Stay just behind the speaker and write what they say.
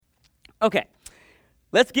Okay,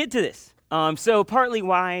 let's get to this. So partly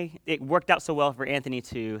why it worked out so well for Anthony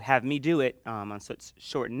to have me do it on such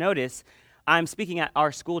short notice, I'm speaking at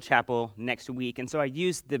our school chapel next week, and so I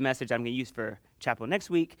used the message I'm going to use for chapel next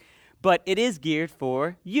week, but it is geared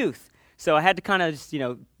for youth. So I had to kind of just,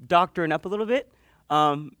 doctrine up a little bit.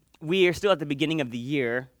 We are still at the beginning of the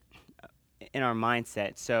year in our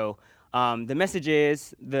mindset. So the message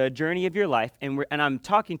is the journey of your life, and I'm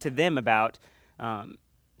talking to them about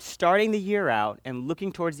starting the year out and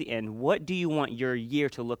looking towards the end. What do you want your year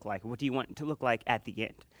to look like? What do you want it to look like at the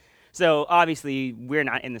end? So obviously, we're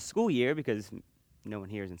not in the school year because no one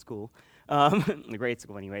here is in school, the grade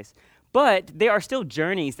school anyways. But there are still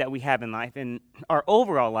journeys that we have in life, and our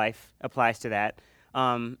overall life applies to that.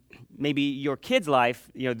 Maybe your kid's life,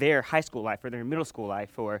 their high school life or their middle school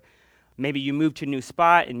life, or maybe you move to a new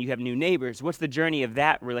spot and you have new neighbors. What's the journey of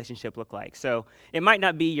that relationship look like? So it might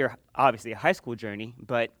not be obviously a high school journey,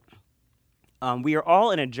 but we are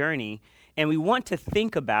all in a journey, and we want to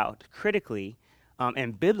think about critically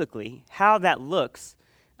and biblically how that looks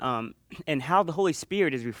and how the Holy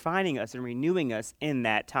Spirit is refining us and renewing us in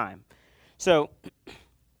that time. So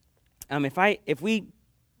if we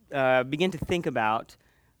begin to think about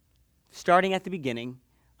starting at the beginning,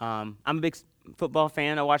 I'm a big football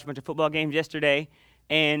fan. I watched a bunch of football games yesterday,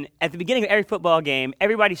 and at the beginning of every football game,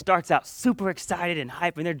 everybody starts out super excited and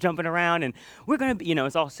hype, and they're jumping around, and we're going to be,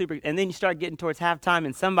 it's all super, and then you start getting towards halftime,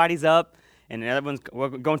 and somebody's up, and everyone's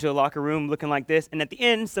going to the locker room looking like this, and at the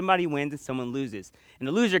end, somebody wins and someone loses. And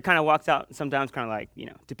the loser kind of walks out sometimes kind of like,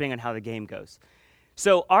 depending on how the game goes.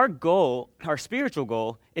 So our goal, our spiritual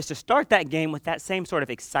goal, is to start that game with that same sort of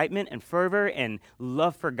excitement and fervor and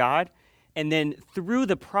love for God, and then through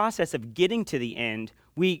the process of getting to the end,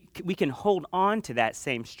 we can hold on to that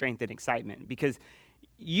same strength and excitement. Because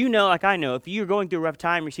like I know, if you're going through a rough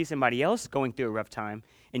time, you see somebody else going through a rough time,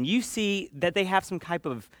 and you see that they have some type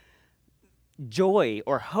of joy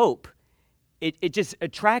or hope, it just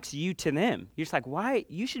attracts you to them. You're just like, why?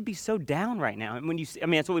 You should be so down right now. And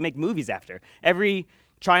that's what we make movies after. Every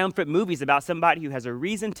triumphant movie is about somebody who has a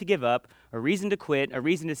reason to give up, a reason to quit, a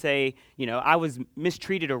reason to say, I was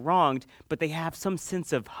mistreated or wronged, but they have some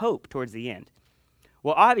sense of hope towards the end.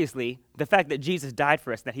 Well, obviously, the fact that Jesus died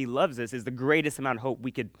for us, that he loves us, is the greatest amount of hope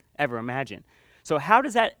we could ever imagine. So how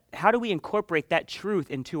do we incorporate that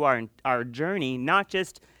truth into our journey, not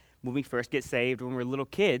just when we first get saved, when we're little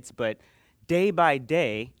kids, but day by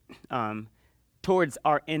day towards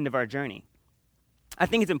our end of our journey? I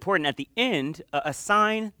think it's important at the end, a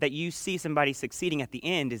sign that you see somebody succeeding at the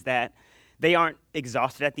end is that they aren't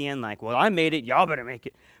exhausted at the end, like, well, I made it, y'all better make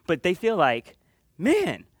it. But they feel like,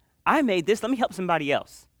 man, I made this, let me help somebody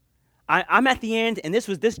else. I'm at the end, and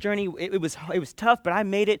this journey, it was tough, but I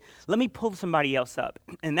made it, let me pull somebody else up.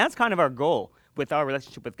 And that's kind of our goal with our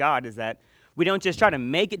relationship with God, is that we don't just try to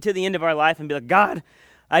make it to the end of our life and be like, God,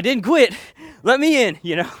 I didn't quit, let me in,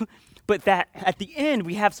 But that at the end,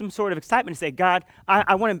 we have some sort of excitement to say, God,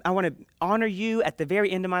 I want to honor you at the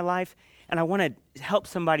very end of my life, and I want to help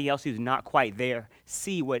somebody else who's not quite there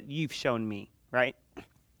see what you've shown me, right?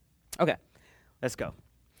 Okay, let's go.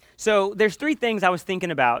 So there's three things I was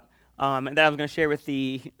thinking about that I was going to share with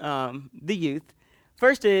the youth.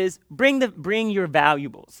 First is bring your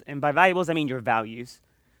valuables, and by valuables I mean your values.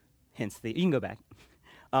 Hence you can go back.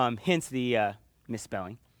 Hence the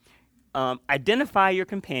misspelling. Identify your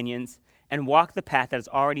companions and walk the path that has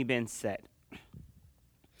already been set.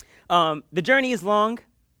 The journey is long.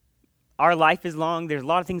 Our life is long. There's a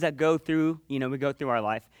lot of things that go through, we go through our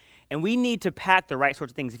life. And we need to pack the right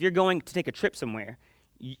sorts of things. If you're going to take a trip somewhere,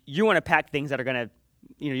 you want to pack things that are going to,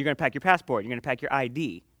 you're going to pack your passport, you're going to pack your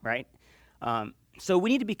ID, right? So we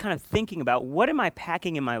need to be kind of thinking about, what am I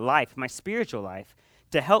packing in my life, my spiritual life,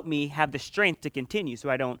 to help me have the strength to continue so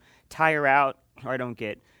I don't tire out or I don't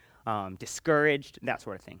get discouraged, that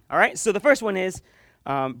sort of thing. All right, so the first one is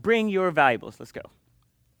bring your valuables. Let's go.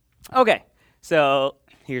 Okay, so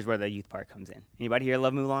here's where the youth part comes in. Anybody here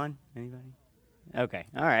love Mulan? Anybody? Okay,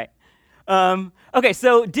 all right. Okay,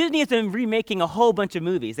 so Disney has been remaking a whole bunch of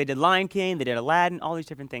movies. They did Lion King, they did Aladdin, all these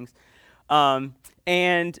different things.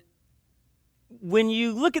 And when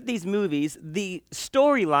you look at these movies, the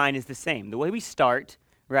storyline is the same. The way we start,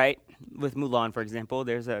 right, with Mulan, for example,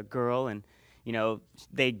 there's a girl and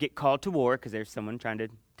they get called to war because there's someone trying to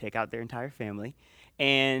take out their entire family.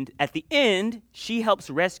 And at the end, she helps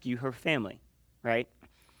rescue her family, right?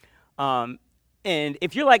 And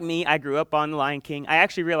if you're like me, I grew up on The Lion King. I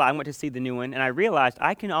actually realized, I went to see the new one, and I realized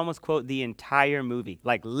I can almost quote the entire movie,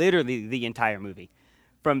 like literally the entire movie,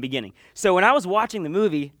 from beginning. So when I was watching the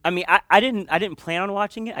movie, I mean, I didn't plan on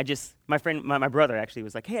watching it. I just, my brother actually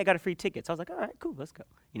was like, hey, I got a free ticket. So I was like, all right, cool, let's go.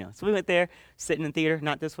 So we went there, sitting in theater,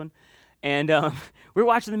 not this one. And we're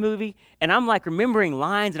watching the movie, and I'm like remembering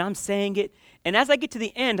lines, and I'm saying it. And as I get to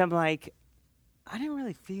the end, I'm like, I didn't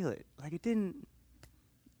really feel it. Like it didn't,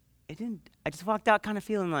 I just walked out kind of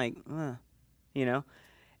feeling like,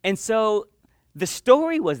 And so the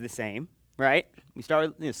story was the same, right? We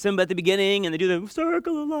start Simba at the beginning, and they do the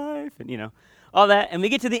circle of life, and all that. And we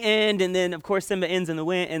get to the end, and then of course Simba ends in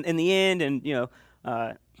the end, and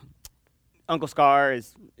Uncle Scar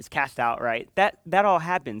is cast out, right? That all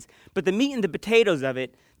happens. But the meat and the potatoes of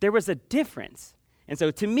it, there was a difference. And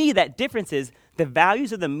so to me, that difference is the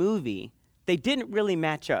values of the movie, they didn't really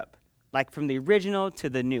match up, like from the original to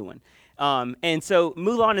the new one. And so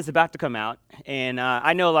Mulan is about to come out, and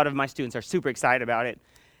I know a lot of my students are super excited about it.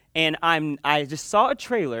 And I just saw a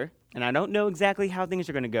trailer, and I don't know exactly how things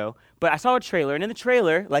are going to go, but I saw a trailer, and in the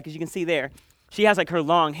trailer, like as you can see there, she has like her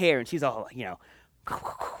long hair, and she's all,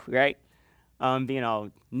 right? Being all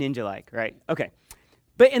ninja-like, right? Okay.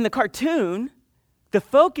 But in the cartoon, the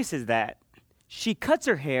focus is that she cuts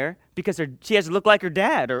her hair because she has to look like her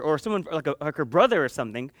dad or someone like her brother or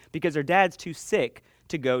something because her dad's too sick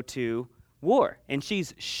to go to war. And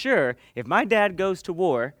she's sure if my dad goes to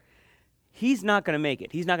war, he's not going to make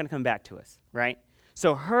it. He's not going to come back to us, right?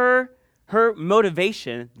 So her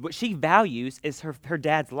motivation, what she values is her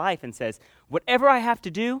dad's life and says, whatever I have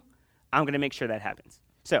to do, I'm going to make sure that happens.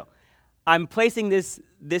 So I'm placing this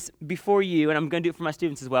before you, and I'm going to do it for my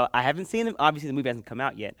students as well. I haven't seen it. Obviously, the movie hasn't come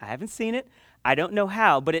out yet. I haven't seen it. I don't know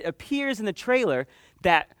how, but it appears in the trailer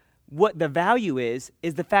that what the value is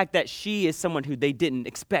the fact that she is someone who they didn't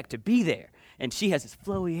expect to be there. And she has this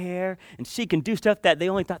flowy hair, and she can do stuff that they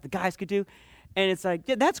only thought the guys could do. And it's like,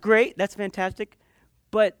 yeah, that's great. That's fantastic.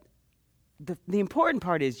 But the important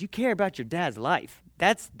part is you care about your dad's life.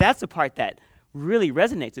 That's the part that really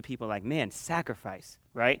resonates with people like, man, sacrifice,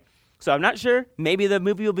 right? So I'm not sure. Maybe the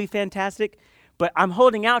movie will be fantastic, but I'm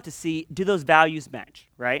holding out to see, do those values match,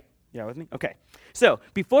 right? You with me? Okay. So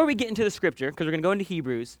before we get into the scripture, because we're going to go into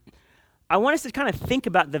Hebrews, I want us to kind of think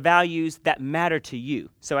about the values that matter to you.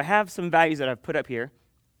 So I have some values that I've put up here.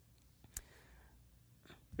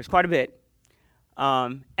 There's quite a bit.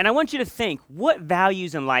 And I want you to think, what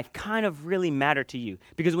values in life kind of really matter to you?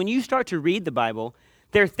 Because when you start to read the Bible,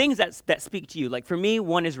 there are things that speak to you. Like for me,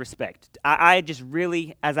 one is respect. I just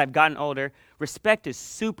really, as I've gotten older, respect is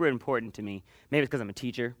super important to me. Maybe it's because I'm a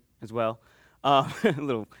teacher as well.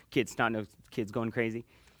 Little kids, snot-nosed kids going crazy.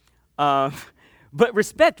 But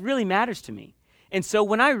respect really matters to me. And so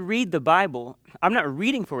when I read the Bible, I'm not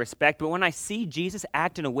reading for respect, but when I see Jesus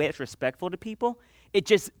act in a way that's respectful to people,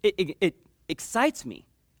 it excites me,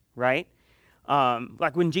 right?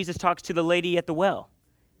 Like when Jesus talks to the lady at the well.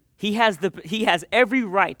 He has every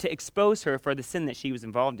right to expose her for the sin that she was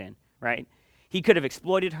involved in, right? He could have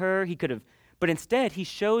exploited her, but instead he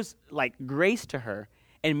shows like grace to her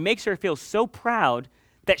and makes her feel so proud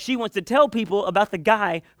that she wants to tell people about the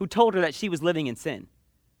guy who told her that she was living in sin.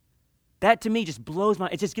 That to me just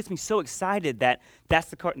it just gets me so excited that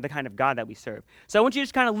that's the kind of God that we serve. So I want you to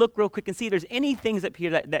just kind of look real quick and see if there's any things up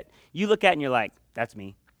here that you look at and you're like, that's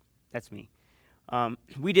me.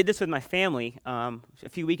 We did this with my family a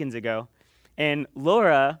few weekends ago, and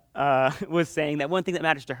Laura was saying that one thing that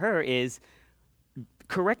matters to her is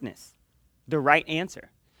correctness, the right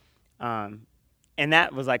answer. And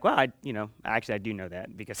that was like, well, I do know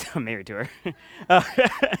that because I'm married to her.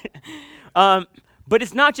 But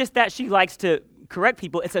it's not just that she likes to correct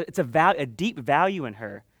people. It's a deep value in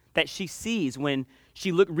her that she sees when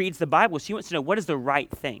she reads the Bible. She wants to know what is the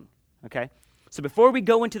right thing, okay? So before we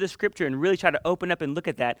go into the scripture and really try to open up and look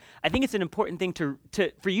at that, I think it's an important thing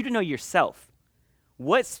for you to know yourself.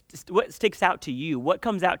 What sticks out to you? What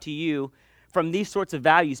comes out to you from these sorts of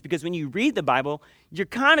values? Because when you read the Bible, you're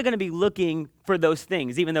kind of going to be looking for those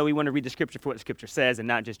things, even though we want to read the scripture for what the scripture says and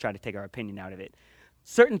not just try to take our opinion out of it.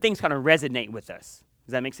 Certain things kind of resonate with us.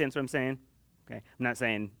 Does that make sense what I'm saying? Okay. I'm not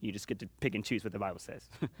saying you just get to pick and choose what the Bible says.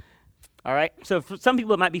 All right? So for some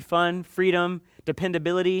people it might be fun, freedom,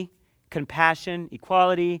 dependability, compassion,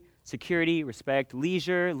 equality, security, respect,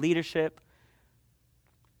 leisure, leadership.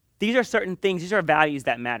 These are certain things, these are values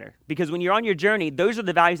that matter. Because when you're on your journey, those are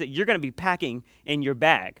the values that you're going to be packing in your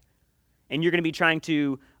bag. And you're going to be trying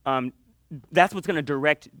to, that's what's going to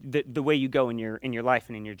direct the way you go in your life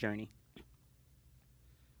and in your journey.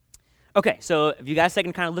 Okay, so if you guys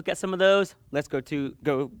can kind of look at some of those, let's go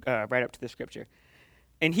right up to the scripture.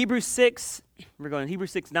 In Hebrews 6, we're going to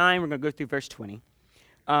Hebrews 6:9, we're going to go through verse 20.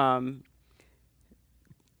 The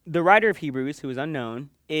writer of Hebrews, who is unknown,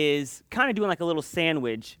 is kind of doing like a little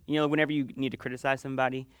sandwich. You know, whenever you need to criticize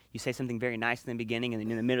somebody, you say something very nice in the beginning, and then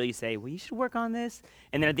in the middle you say, well, you should work on this.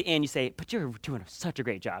 And then at the end you say, but you're doing such a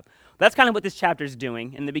great job. That's kind of what this chapter is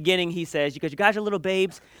doing. In the beginning he says, because you guys are little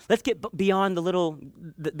babes, let's get beyond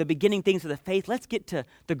the beginning things of the faith. Let's get to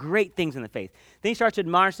the great things in the faith. Then he starts to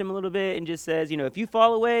admonish them a little bit and just says, if you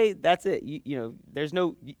fall away, that's it.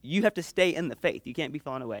 You have to stay in the faith. You can't be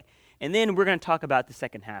falling away. And then we're going to talk about the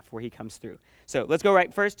second half where he comes through. So let's go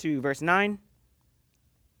right first to verse 9.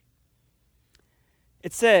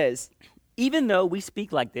 It says, even though we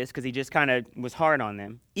speak like this, because he just kind of was hard on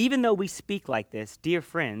them, even though we speak like this, dear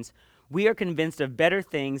friends, we are convinced of better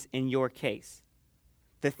things in your case,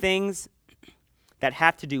 the things that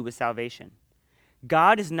have to do with salvation.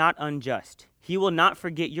 God is not unjust. He will not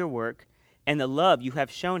forget your work and the love you have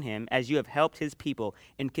shown him as you have helped his people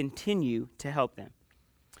and continue to help them.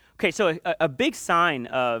 Okay, so a big sign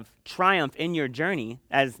of triumph in your journey,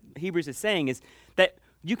 as Hebrews is saying, is that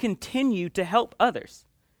you continue to help others.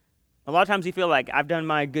 A lot of times we feel like I've done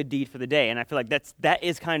my good deed for the day, and I feel like that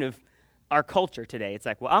is kind of our culture today. It's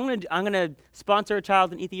like, well, I'm gonna sponsor a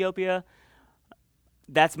child in Ethiopia.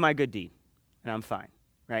 That's my good deed, and I'm fine,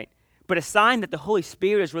 right? But a sign that the Holy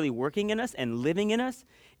Spirit is really working in us and living in us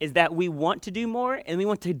is that we want to do more, and we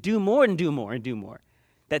want to do more and do more and do more.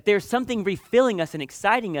 That there's something refilling us and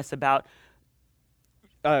exciting us about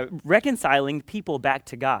reconciling people back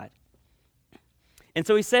to God. And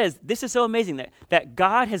so he says, this is so amazing that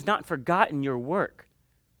God has not forgotten your work.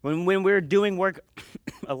 When we're doing work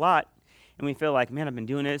a lot and we feel like, man, I've been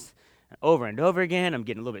doing this over and over again, I'm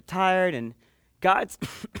getting a little bit tired, and God's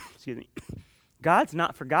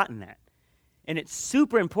not forgotten that. And it's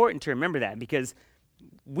super important to remember that because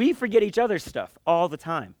we forget each other's stuff all the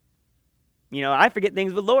time. I forget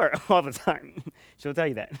things with Laura all the time. She'll tell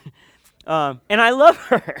you that. And I love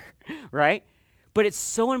her, right? But it's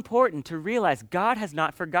so important to realize God has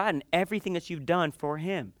not forgotten everything that you've done for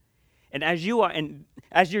him. And as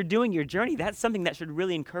you're doing your journey, that's something that should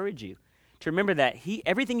really encourage you to remember that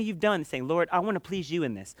everything you've done, saying, Lord, I want to please you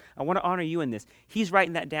in this. I want to honor you in this. He's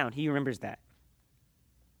writing that down. He remembers that.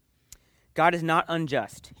 God is not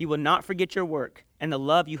unjust. He will not forget your work and the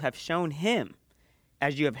love you have shown him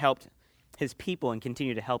as you have helped his people and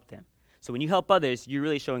continue to help them. So when you help others, you're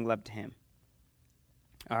really showing love to him.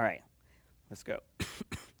 All right, let's go.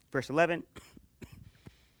 Verse 11.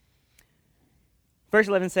 Verse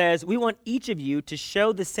 11 says, we want each of you to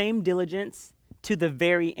show the same diligence to the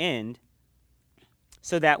very end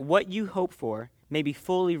so that what you hope for may be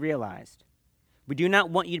fully realized. We do not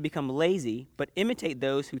want you to become lazy, but imitate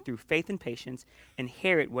those who through faith and patience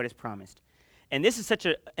inherit what is promised. And this is such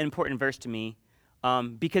an important verse to me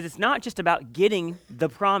because it's not just about getting the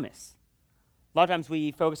promise. A lot of times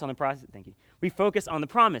we focus on the process. Thank you. We focus on the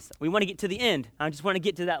promise. We want to get to the end. I just want to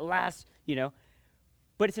get to that last,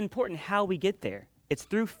 But it's important how we get there. It's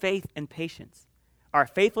through faith and patience. Our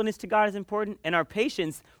faithfulness to God is important, and our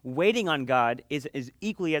patience waiting on God is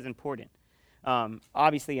equally as important.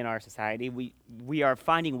 Obviously, in our society, we are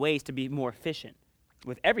finding ways to be more efficient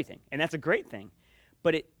with everything, and that's a great thing.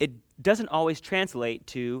 But it doesn't always translate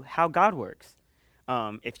to how God works.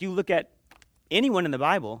 If you look at anyone in the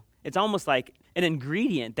Bible, it's almost like an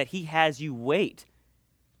ingredient that he has you wait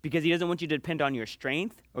because he doesn't want you to depend on your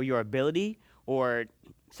strength or your ability or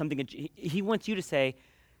something. He wants you to say,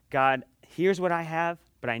 God, here's what I have,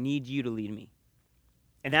 but I need you to lead me.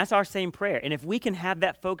 And that's our same prayer. And if we can have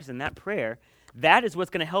that focus in that prayer, that is what's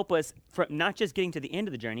going to help us from not just getting to the end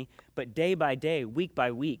of the journey, but day by day, week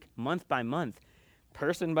by week, month by month,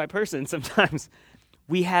 person by person sometimes.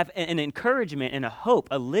 We have an encouragement and a hope,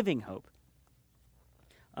 a living hope,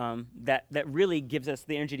 that really gives us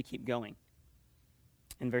the energy to keep going.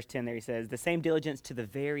 In verse 10 there he says, the same diligence to the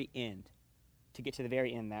very end, to get to the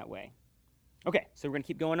very end that way. Okay, so we're going to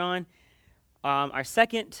keep going on. Our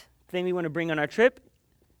second thing we want to bring on our trip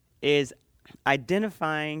is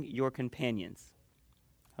identifying your companions.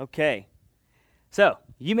 Okay, so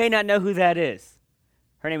you may not know who that is.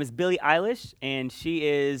 Her name is Billie Eilish, and she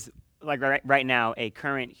is, like right now, a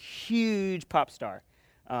current huge pop star.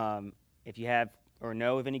 If you have or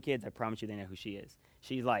know of any kids, I promise you they know who she is.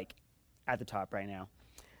 She's like at the top right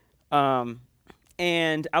now.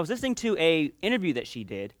 And I was listening to a interview that she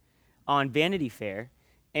did on Vanity Fair,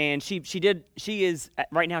 and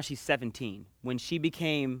right now she's 17. When she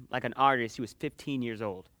became like an artist, she was 15 years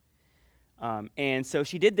old. And so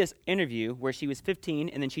she did this interview where she was 15,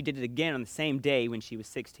 and then she did it again on the same day when she was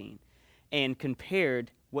 16, and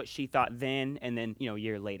compared what she thought then and then, a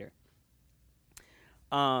year later.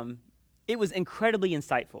 It was incredibly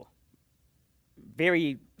insightful.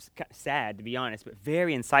 Very sad, to be honest, but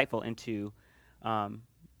very insightful into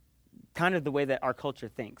kind of the way that our culture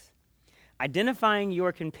thinks. Identifying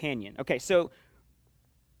your companion. Okay, so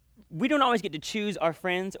we don't always get to choose our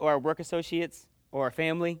friends or our work associates or our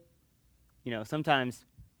family. Sometimes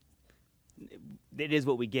it is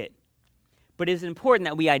what we get. But it's important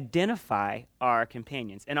that we identify our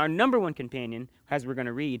companions. And our number one companion, as we're going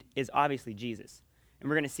to read, is obviously Jesus. And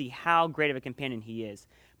we're going to see how great of a companion he is.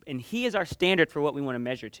 And he is our standard for what we want to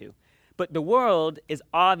measure to. But the world is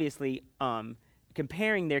obviously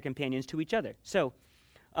comparing their companions to each other. So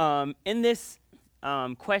in this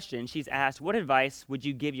question, she's asked, what advice would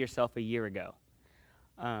you give yourself a year ago?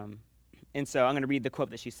 And so I'm going to read the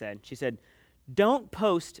quote that she said. She said, don't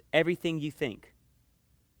post everything you think.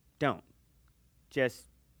 Don't. Just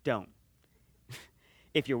don't.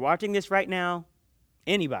 If you're watching this right now,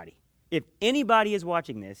 if anybody is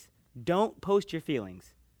watching this, don't post your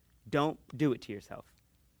feelings. Don't do it to yourself.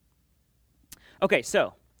 Okay,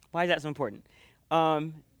 so why is that so important?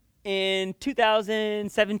 In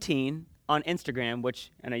 2017, on Instagram,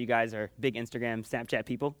 which I know you guys are big Instagram, Snapchat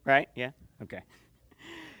people, right? Yeah? Okay.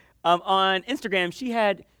 On Instagram, she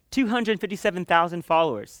had 257,000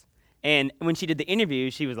 followers. And when she did the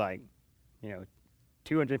interview, she was like,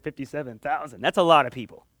 257,000. That's a lot of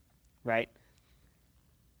people, right?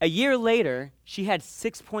 A year later, she had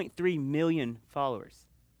 6.3 million followers.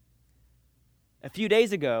 A few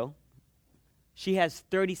days ago, she has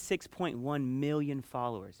 36.1 million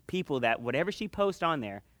followers. People that whatever she posts on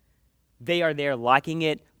there, they are there liking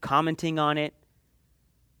it, commenting on it.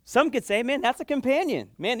 Some could say, man, that's a companion.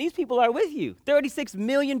 Man, these people are with you. 36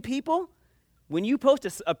 million people. When you post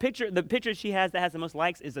a picture, the picture she has that has the most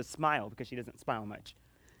likes is a smile because she doesn't smile much.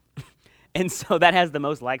 And so that has the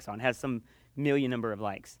most likes on, has some million number of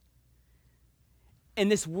likes. In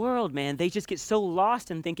this world, man, they just get so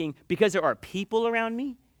lost in thinking because there are people around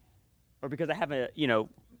me or because I have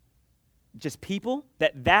just people,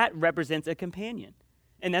 that represents a companion.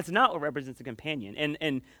 And that's not what represents a companion.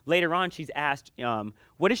 And later on, she's asked,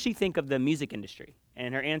 what does she think of the music industry?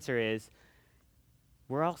 And her answer is,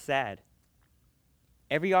 we're all sad.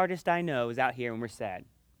 Every artist I know is out here and we're sad.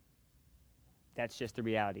 That's just the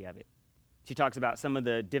reality of it. She talks about some of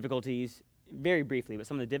the difficulties, very briefly, but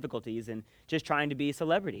some of the difficulties in just trying to be a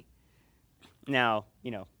celebrity. Now, I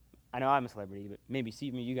know I'm a celebrity, but maybe some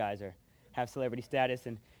of you guys have celebrity status,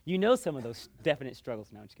 and some of those definite struggles.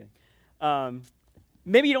 No, I'm just kidding.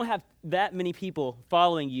 Maybe you don't have that many people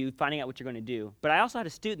following you, finding out what you're going to do. But I also had a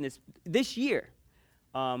student this year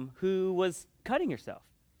who was cutting herself.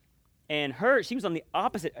 And she was on the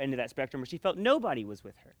opposite end of that spectrum where she felt nobody was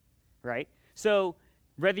with her, right? So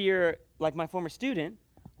whether you're like my former student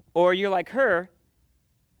or you're like her,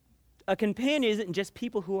 a companion isn't just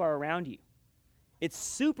people who are around you. It's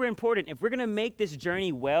super important. If we're going to make this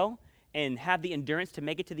journey well and have the endurance to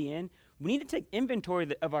make it to the end, we need to take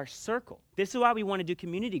inventory of our circle. This is why we want to do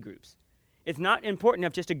community groups. It's not important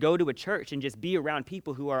enough just to go to a church and just be around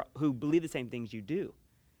people who believe the same things you do.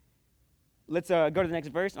 Let's go to the next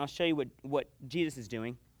verse, and I'll show you what Jesus is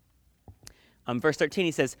doing. Verse 13,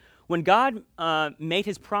 he says, when God made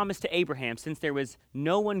his promise to Abraham, since there was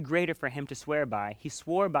no one greater for him to swear by, he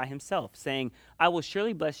swore by himself, saying, I will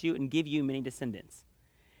surely bless you and give you many descendants.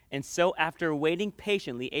 And so after waiting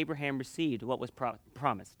patiently, Abraham received what was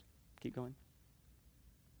promised. Keep going.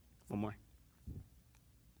 One more.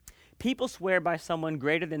 People swear by someone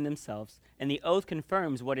greater than themselves, and the oath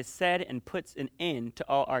confirms what is said and puts an end to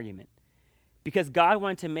all argument. Because God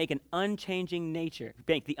wanted to make the unchanging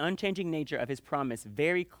nature of his promise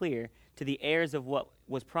very clear to the heirs of what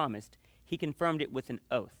was promised, he confirmed it with an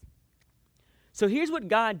oath. So here's what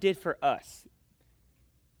God did for us.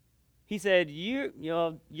 He said,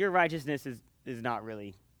 your righteousness is not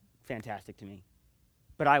really fantastic to me,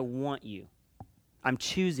 but I want you. I'm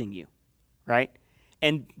choosing you, right?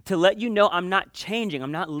 And to let you know I'm not changing,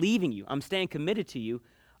 I'm not leaving you, I'm staying committed to you,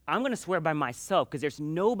 I'm going to swear by myself because there's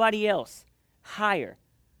nobody else higher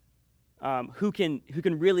who can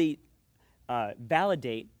really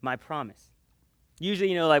validate my promise.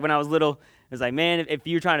 Usually, like when I was little, it was like, man, if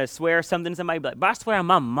you're trying to swear something to somebody, be like, but I swear on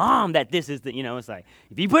my mom that this is it's like,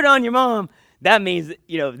 if you put it on your mom, that means,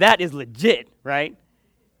 that is legit, right?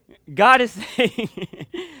 God is saying,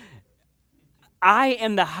 I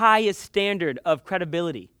am the highest standard of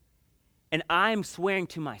credibility, and I'm swearing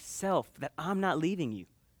to myself that I'm not leaving you.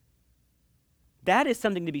 That is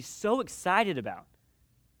something to be so excited about.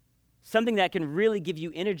 Something that can really give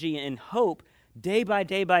you energy and hope day by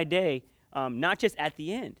day by day, not just at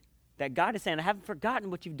the end. That God is saying, I haven't forgotten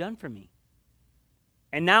what you've done for me.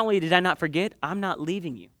 And not only did I not forget, I'm not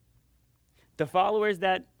leaving you. The followers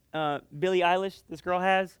that Billie Eilish, this girl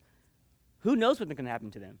has, who knows what's going to happen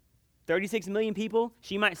to them? 36 million people,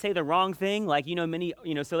 she might say the wrong thing, like, many,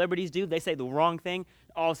 celebrities do. They say the wrong thing.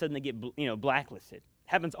 All of a sudden they get, blacklisted.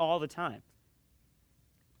 Happens all the time.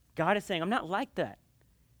 God is saying, I'm not like that.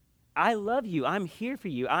 I love you. I'm here for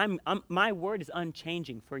you. My word is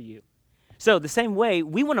unchanging for you. So the same way,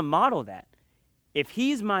 we want to model that. If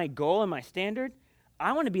he's my goal and my standard,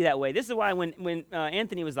 I want to be that way. This is why when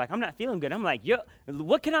Anthony was like, I'm not feeling good, I'm like, yo,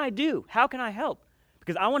 what can I do? How can I help?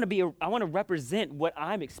 Because I want to represent what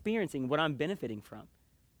I'm experiencing, what I'm benefiting from,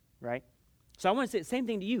 right? So I want to say the same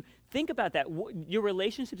thing to you. Think about that. Your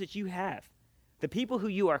relationships that you have, the people who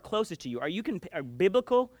you are closest to you, are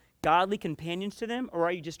biblical, godly companions to them, or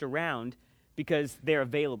are you just around because they're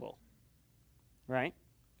available, right?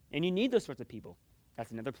 And you need those sorts of people. That's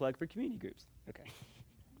another plug for community groups.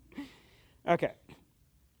 Okay. Okay.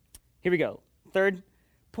 Here we go. Third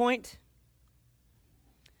point.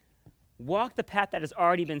 Walk the path that has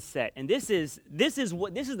already been set. And this is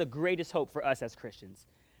the greatest hope for us as Christians.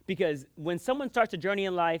 Because when someone starts a journey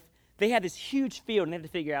in life, they have this huge field and they have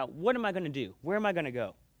to figure out, what am I going to do? Where am I going to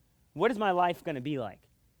go? What is my life going to be like?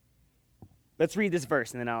 Let's read this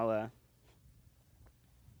verse and then I'll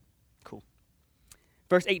cool.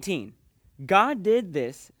 Verse 18. God did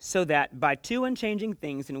this so that by two unchanging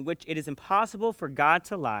things in which it is impossible for God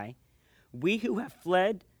to lie, we who have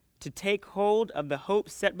fled to take hold of the hope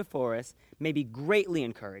set before us may be greatly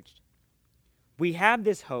encouraged. We have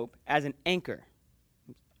this hope as an anchor.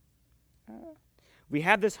 We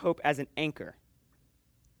have this hope as an anchor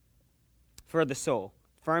for the soul,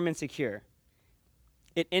 firm and secure.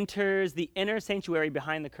 It enters the inner sanctuary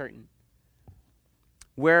behind the curtain,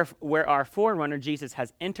 where our forerunner, Jesus,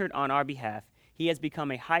 has entered on our behalf. He has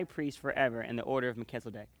become a high priest forever in the order of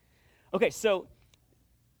Melchizedek. Okay, so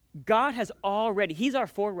God has he's our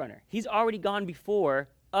forerunner. He's already gone before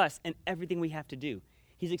us and everything we have to do.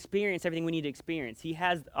 He's experienced everything we need to experience. He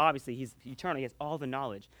has, obviously, he's eternal. He has all the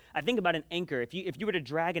knowledge. I think about an anchor. If you were to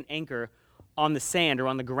drag an anchor on the sand or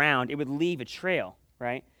on the ground, it would leave a trail,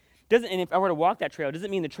 right? And if I were to walk that trail, it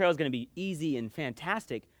doesn't mean the trail is going to be easy and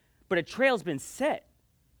fantastic, but a trail's been set.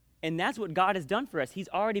 And that's what God has done for us. He's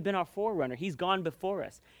already been our forerunner. He's gone before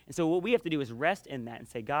us. And so what we have to do is rest in that and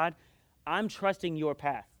say, God, I'm trusting your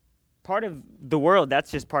path. Part of the world,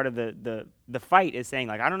 that's just part of the fight, is saying,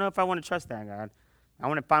 like, I don't know if I want to trust that, God. I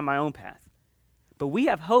want to find my own path. But we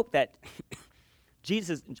have hope that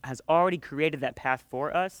Jesus has already created that path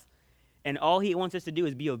for us, and all he wants us to do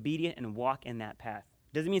is be obedient and walk in that path.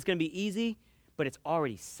 Doesn't mean it's going to be easy, but it's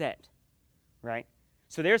already set, right?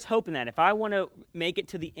 So there's hope in that. If I want to make it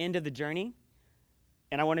to the end of the journey,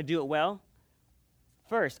 and I want to do it well,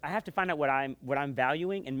 first, I have to find out what I'm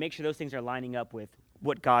valuing and make sure those things are lining up with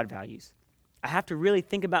what God values. I have to really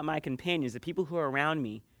think about my companions, the people who are around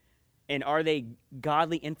me, and are they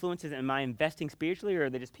godly influences? Am I investing spiritually, or are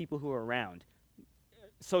they just people who are around?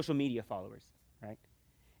 Social media followers, right?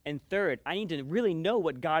 And third, I need to really know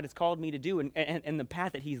what God has called me to do and the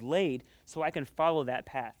path that he's laid so I can follow that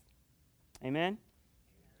path. Amen?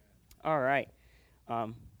 All right.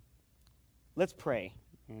 Let's pray.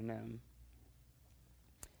 And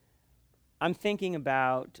I'm thinking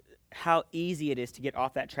about how easy it is to get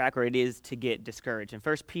off that track, or it is to get discouraged. And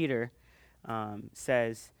 1 Peter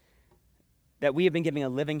says that we have been given a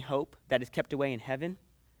living hope that is kept away in heaven,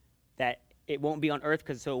 that it won't be on earth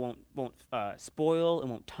because so it won't spoil, it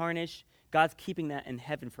won't tarnish. God's keeping that in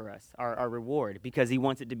heaven for us, our reward, because he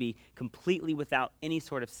wants it to be completely without any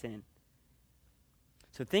sort of sin.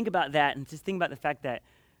 So think about that, and just think about the fact that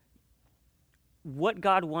what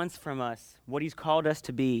God wants from us, what he's called us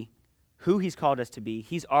to be, who he's called us to be,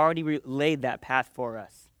 he's already laid that path for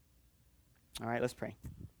us. All right, let's pray.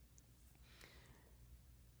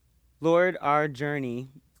 Lord, our journey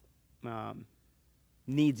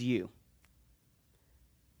needs you.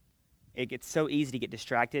 It gets so easy to get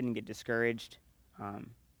distracted and get discouraged.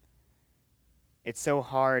 It's so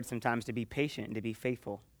hard sometimes to be patient and to be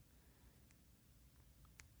faithful.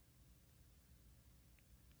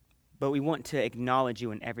 But we want to acknowledge you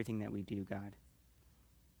in everything that we do, God.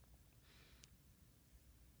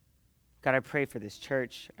 God, I pray for this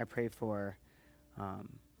church. I pray for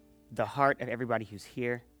the heart of everybody who's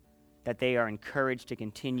here, that they are encouraged to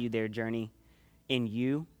continue their journey in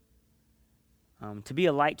you, to be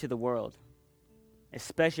a light to the world,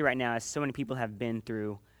 especially right now as so many people have been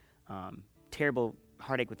through terrible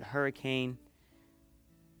heartache with the hurricane,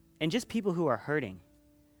 and just people who are hurting.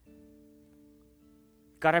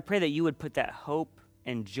 God, I pray that you would put that hope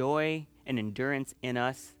and joy and endurance in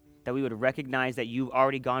us, that we would recognize that you've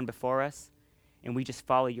already gone before us, and we just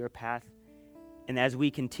follow your path. And as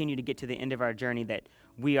we continue to get to the end of our journey, that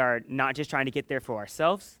we are not just trying to get there for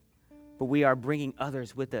ourselves, but we are bringing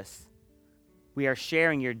others with us we are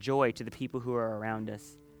sharing your joy to the people who are around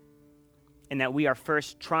us. And that we are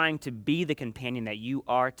first trying to be the companion that you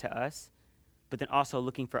are to us, but then also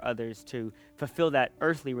looking for others to fulfill that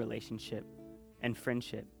earthly relationship and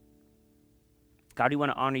friendship. God, we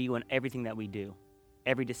want to honor you in everything that we do,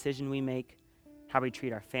 every decision we make, how we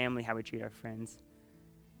treat our family, how we treat our friends.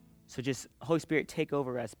 So just, Holy Spirit, take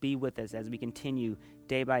over us, be with us as we continue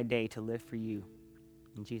day by day to live for you.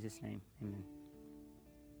 In Jesus' name, amen.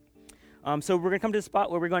 So we're going to come to the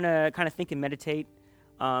spot where we're going to kind of think and meditate.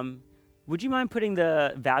 Would you mind putting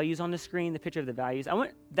the values on the screen, the picture of the values?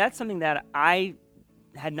 That's something that I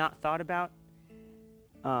had not thought about.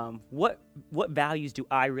 What values do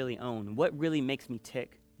I really own? What really makes me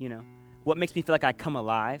tick, What makes me feel like I come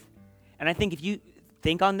alive? And I think if you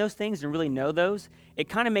think on those things and really know those, it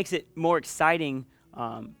kind of makes it more exciting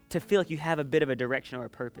to feel like you have a bit of a direction or a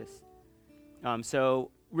purpose.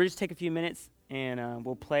 So we'll just take a few minutes and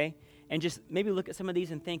we'll play and just maybe look at some of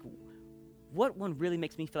these and think, what one really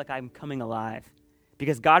makes me feel like I'm coming alive?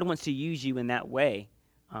 Because God wants to use you in that way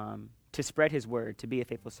to spread his word, to be a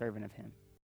faithful servant of him.